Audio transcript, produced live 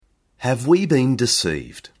Have we been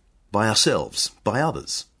deceived by ourselves, by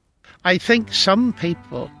others? I think some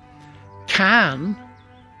people can,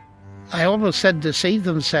 I almost said deceive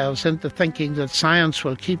themselves into thinking that science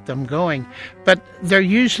will keep them going, but they're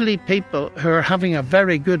usually people who are having a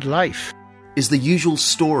very good life. Is the usual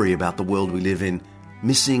story about the world we live in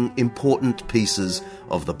missing important pieces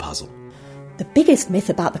of the puzzle? The biggest myth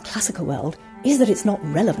about the classical world is that it's not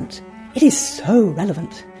relevant. It is so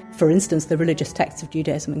relevant. For instance, the religious texts of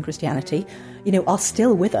Judaism and Christianity, are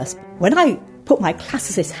still with us. When I put my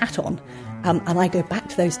classicist hat on and I go back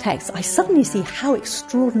to those texts, I suddenly see how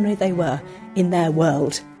extraordinary they were in their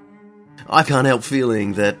world. I can't help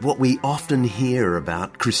feeling that what we often hear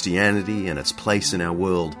about Christianity and its place in our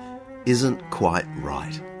world isn't quite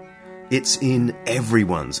right. It's in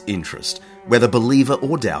everyone's interest, whether believer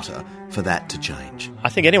or doubter, for that to change. I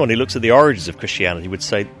think anyone who looks at the origins of Christianity would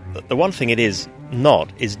say that the one thing it is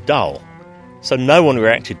not is dull. So no one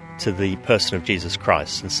reacted to the person of Jesus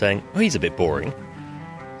Christ and saying, oh, he's a bit boring.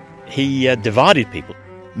 He divided people.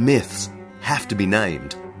 Myths have to be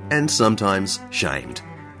named, and sometimes shamed.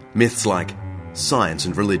 Myths like science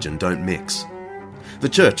and religion don't mix. The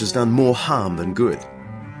church has done more harm than good.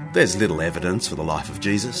 There's little evidence for the life of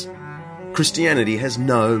Jesus. Christianity has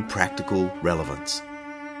no practical relevance.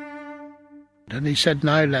 And he said,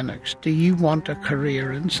 now, Lennox, do you want a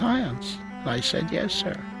career in science? And I said, yes,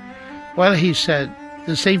 sir. Well, he said,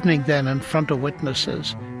 this evening then, in front of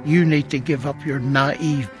witnesses, you need to give up your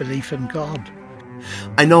naive belief in God.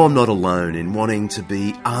 I know I'm not alone in wanting to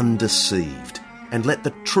be undeceived and let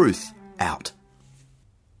the truth out.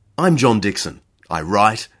 I'm John Dixon. I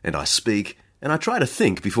write and I speak, and I try to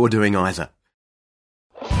think before doing either.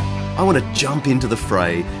 I want to jump into the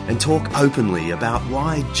fray and talk openly about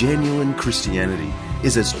why genuine Christianity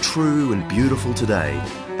is as true and beautiful today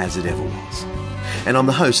as it ever was. And I'm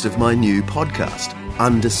the host of my new podcast,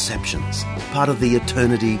 Undeceptions, part of the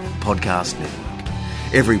Eternity Podcast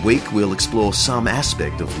Network. Every week we'll explore some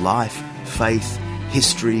aspect of life, faith,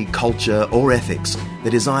 history, culture or ethics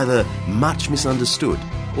that is either much misunderstood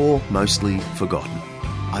or mostly forgotten.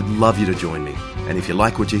 I'd love you to join me, and if you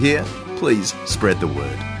like what you hear, please spread the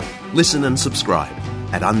word. Listen and subscribe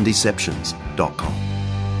at undeceptions.com.